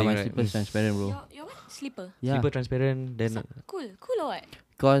transparent and Yeah, everything, my right? slipper is transparent, bro. Your what? Slipper? Yeah, Slipper transparent, then Cool or what?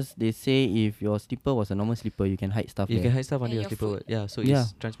 because they say if your slipper was a normal slipper, you can hide stuff you there. can hide stuff under And your your slipper. food. Yeah, so Yeah.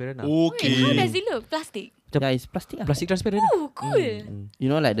 it's transparent now. Wait, how does Okay. it look? Plastic? Yeah, it's plastic. Plastic transparent. Oh, cool. You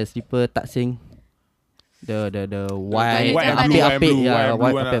know, like the slipper tatsing, the white white and blue, white and blue, yeah, white and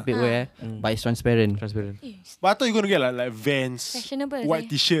white blue one apit ah. wear, but it's transparent. Transparent. Eh, But I thought you gonna get like Vans, fashionable. white seh.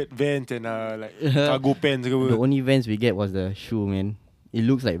 t-shirt, Vans and like cargo pants. Ke The apa. only Vans we get was the shoe, man. It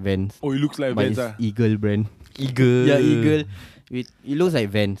looks like Vans, Oh, it looks like but Vans. it's Eagle brand. Eagle. Yeah, Eagle. It looks like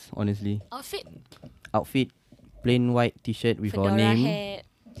Vans, honestly. Outfit? Outfit, plain white t-shirt with our Fedora name,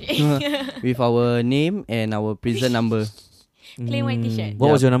 hat. with our name and our prison number, Plain white t-shirt.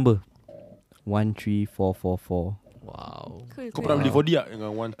 What was your number? 13444. Wow. Cool, Kau cool. pernah beli 4D tak dengan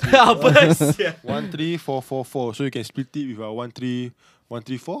 13? Apa sia? 13444. So you can split it with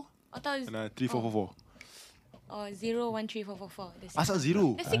 134 Atau and 3444. or 013444. The six Asal one. zero?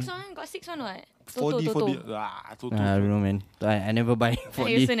 The 6 one got 6 one what? 4D. Toto. Toto. I don't know, man. I never buy I also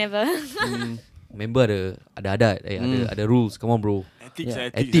 4D. never. Member ada adat, ada rules. Come on, bro. Ethics, Yeah.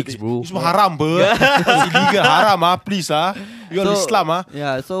 Ethics, bro. Ini semua haram ber. Illegal, haram please You all Islam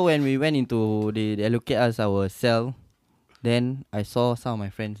Yeah, so when we went into they allocate us our cell, then I saw some of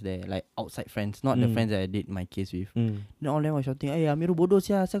my friends there, like outside friends, not the friends that I did my case with. Then all them were shouting, "Hey, Amirul bodoh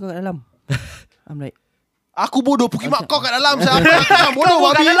sia, saya kat dalam." I'm like, Aku bodoh pergi mak kau kat dalam sial. Kau bodoh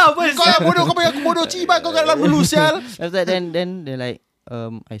babi. Kau yang bodoh, kau yang bodoh cibai kau kat dalam dulu sial. after that, then they're like,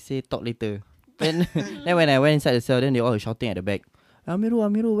 I say talk later. Then when I went inside the cell, then they all shouting at the back, Amirul,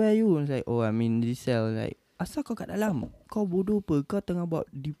 where are you? I was like, oh, I'm in this cell. Like, asal kau kat dalam? Kau bodoh apa? Kau tengah buat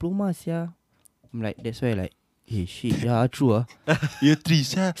diploma sia. I'm like, that's why like, hey shit, yeah, true Year 3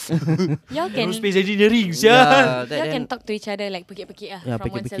 sial. Y'all can Aerospace engineering, Yeah, y'all can talk to each other like pekik-pekik yeah,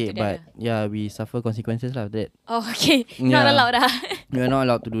 from one cell to pekik-pekik, the but other. yeah, we suffer consequences lah of that. Oh, okay. Not Yeah. allowed We are not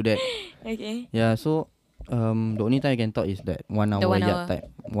allowed to do that. Okay. Yeah, so the only time you can talk is that 1 hour The 1 yard hour. time.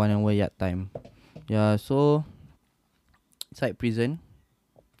 1 hour yard time. Yeah, so inside prison,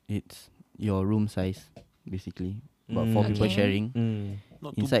 it's your room size basically. About 4 people Okay. sharing.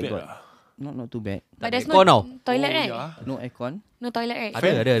 Not too Inside bad got not too bad. But there's aircon no tau. toilet, right? Yeah. No aircon. No toilet, right?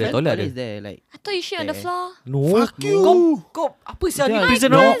 Ada toilet ada. is there like I thought you shit on the There. floor. No. Fuck you. Kau apa sia ni Yeah, prison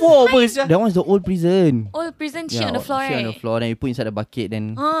no. of war apa sia? that one's the old prison. Oh, prison shit on the floor, shit right? on the floor. Then you put inside the bucket.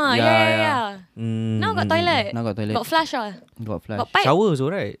 Then Yeah. Now got toilet. Now got toilet. Got flush Got flush. Got pipe. Shower also,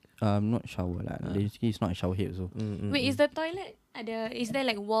 right? Not shower lah. Basically, it's not a shower head also. Wait, is the toilet is there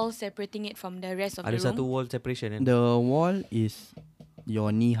like walls separating it from the rest of Ada the room? satu wall separation kan? The wall is your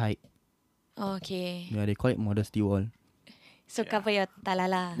knee height. Oh, okay. Yeah, they call it modesty wall. So cover your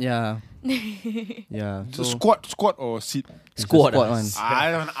talala. Yeah. Yeah. So squat or sit? it's a Squat squat ah. one. I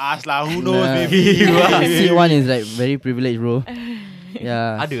don't ask lah. Who knows, Nah. baby? Seat one is like very privileged, bro.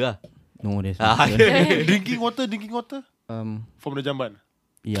 Yeah. Ada lah. No, there's Ah. not. Drinking water. From the jamban.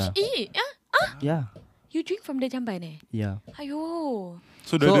 Yeah. Yeah. You drink from the jamban Yeah. Ayo.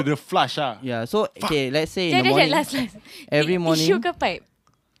 So So- the flush Yeah. So okay, let's say in the Jap, morning. last. Every morning. Tissue ke pipe?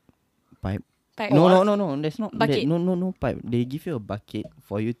 Pipe. Pipe. No. There's not. Bucket. No pipe. They give you a bucket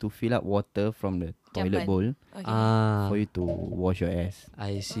for you to fill up water from the toilet Jamban. bowl Okay. for you to wash your ass.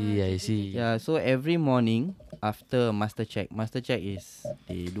 I see. Yeah. So every morning after master check is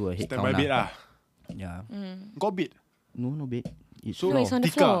they do a head Stand by count bed lah. lah. Yeah. Got bed. No bed. It's So- No, floor. it's on the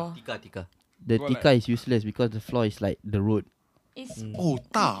Tika. floor. Tika. The Got tika is useless because the floor is like the road. It's Oh,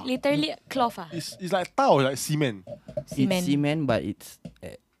 tar. literally cloth It's like tar or like cement. Cement. It's cement, but it's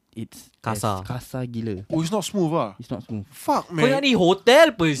Kasar. kasar gila. Oh, it's not smooth ah. It's not smooth. Fuck Kau yang man. ni hotel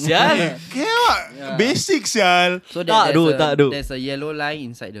apa sial? Kaya basic sial. So Tak ada. there's a yellow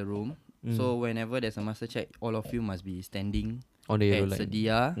line inside the room. So whenever there's a master check, all of you must be standing On the yellow at line.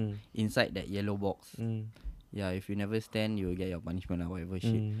 sedia Mm. inside that yellow box. Mm. Yeah, if you never stand, you will get your punishment or whatever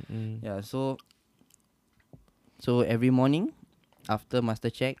shit. Yeah, so every morning after master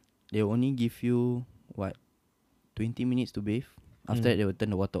check, they only give you 20 minutes to bathe. After that, they will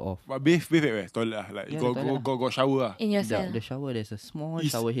turn the water off. But bathe at where? Toilet lah. Like Yeah, got, the toilet got, got, got shower lah. in your cell. The shower, there's a small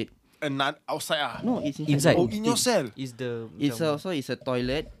Is- shower head. And not outside ah. No, it's Inside. Oh, in your cell. Is the It's a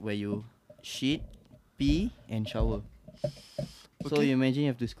toilet where you shit, pee, and shower. So Okay. you imagine you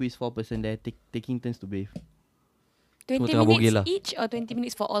have to squeeze 4 person there taking turns to bathe 20 tengah bogel minutes lah. each or 20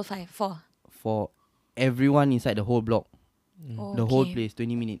 minutes for all 5? 4. for everyone inside the whole block, Oh, the whole okay. place.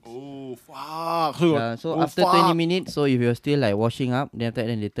 20 minutes. Oh, fuck. So, Yeah, so oh, after fuck. 20 minutes, so if you're still like washing up, then after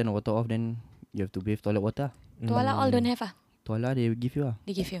that they turn the water off. Then you have to bathe toilet water. Tuala all don't have Toilet they will give you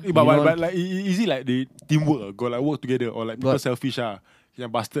They give you. Eh, but, You know- but like, is it like they teamwork? Got like work together or like people Got- selfish ah? Yang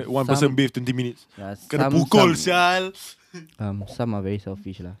bastard, one Some- person bathe 20 minutes. Yeah, Kena pukul sial. some are very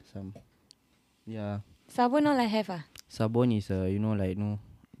selfish lah. Some, yeah. Sabun all I have Sabun is you know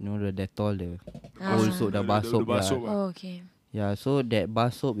the Dettol, the Ah. old soap, the bar The soap. bar Yeah. soap. Oh, okay. Yeah, so that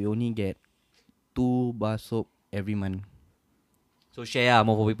bar soap we only get 2 bar soap every month. So share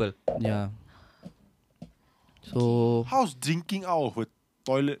more for people. Yeah. So How's drinking out of a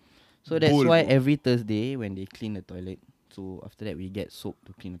toilet? that's bowl, why bro? every Thursday when they clean the toilet, so after that we get soap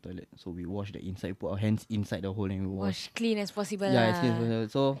to clean the toilet. So we wash the inside, put our hands inside the hole and we wash. Wash clean as possible Yeah, lah. it's clean as possible.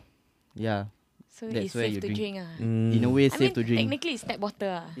 So yeah, So That's it's where safe you to drink. drink in a way I safe mean, to drink. technically it's tap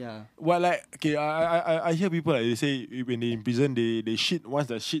water Yeah. Well, like, okay, I hear people like they say when they in prison they shit,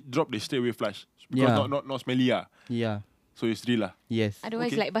 once the shit drop they straight away flush because Yeah. not smelly ah. Yeah. So it's real lah. Yes.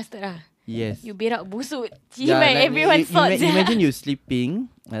 Otherwise Okay. like bastard Yes. You berak busuk Yeah, Cibai like, everyone's you thoughts imagine you sleeping,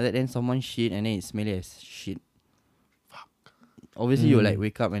 and then someone shit and then it smelly as shit. Obviously you like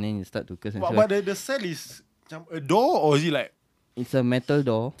wake up and then you start to curse and But, say, but the cell is macam a door or is it like It's a metal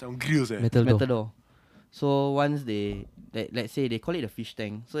door. Macam grills Metal Metal door. door. So once let's say they call it a fish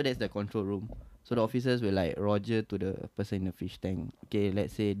tank. So that's the control room. So the officers will like Roger to the person in the fish tank. Okay,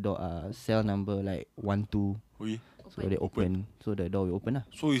 let's say door cell number like 12. Okay. So they open. So the door will open lah.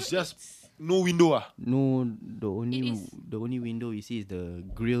 So it's just no window ah. No, It is. the only window you see is the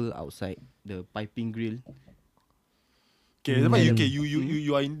grill outside, the piping grill. Okay,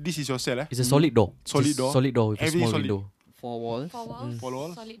 you are in, this is your cell It's a solid door. Solid It's a door. Solid door with a Everything small solid. window. 4 walls, 4 walls, Four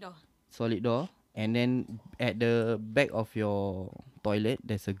walls. solid door. and then at the back of your toilet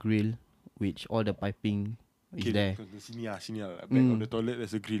there's a grill, which all the piping is there. Sini lah. Back of the toilet,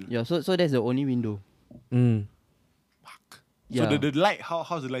 there's a grill. Yeah, so that's the only window. Mm. Fuck. Yeah. So the light,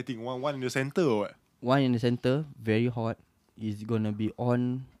 how's the lighting? One in the center or what? One in the center, very hot, is gonna be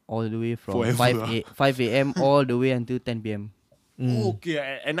on all the way from Forever 5 a.m. all the way until 10 p.m. Okay,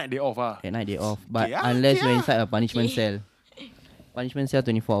 at night they off ah. At night they off, but Okay, unless okay you're ah. inside a punishment cell. Punishment cell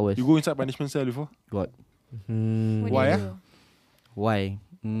 24 hours. You go inside punishment cell before? Got. Mm. What Why, do you ah? do? Why?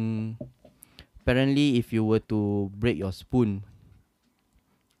 Apparently, if you were to break your spoon,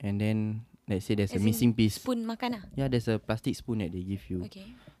 and then let's say there's a As in missing piece. Spoon makan ah. Yeah, there's a plastic spoon that they give you. Okay.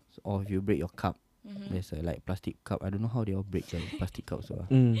 So, or if you break your cup, Mhm. there's a like plastic cup. I don't know how they all break the plastic cup. So.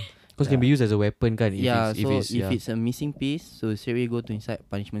 Because it can be used as a weapon kan. Yeah, If so it's, if it's a missing piece, so straight away go to inside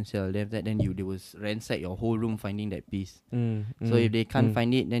punishment cell. Then after that, then they will ransack your whole room finding that piece. So if they can't find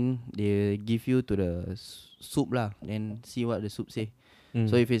it, then they give you to the soup lah. Then see what the soup say.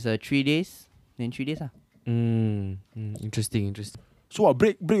 So if it's 3 days, then 3 days lah. Interesting. So what,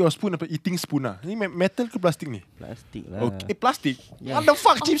 break your spoon apa eating spoon lah. Ni metal ke plastik ni? Plastic lah. Okay, plastik? Yeah. What the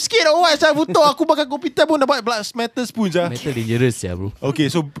fuck, cheapskate or what? Saya butuh aku makan kopitiam pun dapat metal spoon je. Metal dangerous ya bro.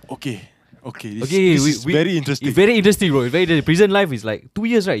 Okay, so okay. This is we- very interesting. It's very interesting bro. It's very interesting. Prison life is like 2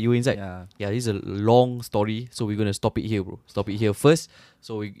 years right you were inside. Yeah. This is a long story. So we're gonna stop it here bro. Stop it here first.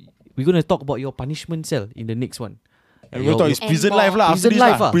 So we're gonna talk about your punishment cell in the next one. And we're talking And prison more. life lah. Prison After this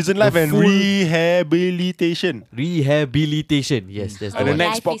life lah. ah. Prison The life and full- rehabilitation. Rehabilitation. Yes, that's the And the one.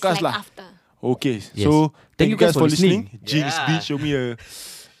 next Life is podcast like lah. After. Okay, Yes. so thank you guys for listening. Jinx, Yeah. bitch, show me a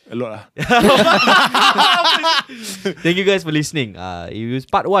lot lah. Thank you guys for listening. It was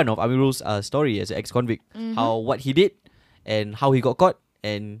part 1 of Amirul's story as an ex-convict. How what he did and how he got caught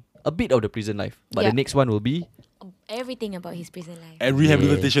and a bit of the prison life. But the Yeah. next one will be Everything about his prison life. And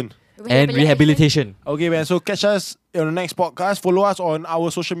rehabilitation. rehabilitation. Okay, man. So catch us on the next podcast. Follow us on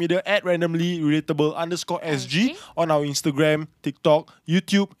our social media at randomlyrelatable_SG on our Instagram, TikTok,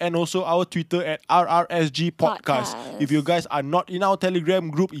 YouTube, and also our Twitter at RRSG Podcast. If you guys are not in our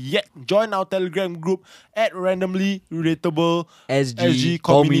Telegram group yet, join our Telegram group at Randomly Relatable SG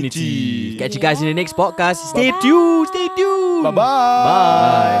Community. Catch you guys in the next podcast. Stay tuned. Bye-bye.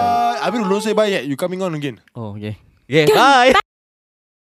 Bye. I mean, don't say bye yet. You coming on again. Oh, okay. Yeah, bye.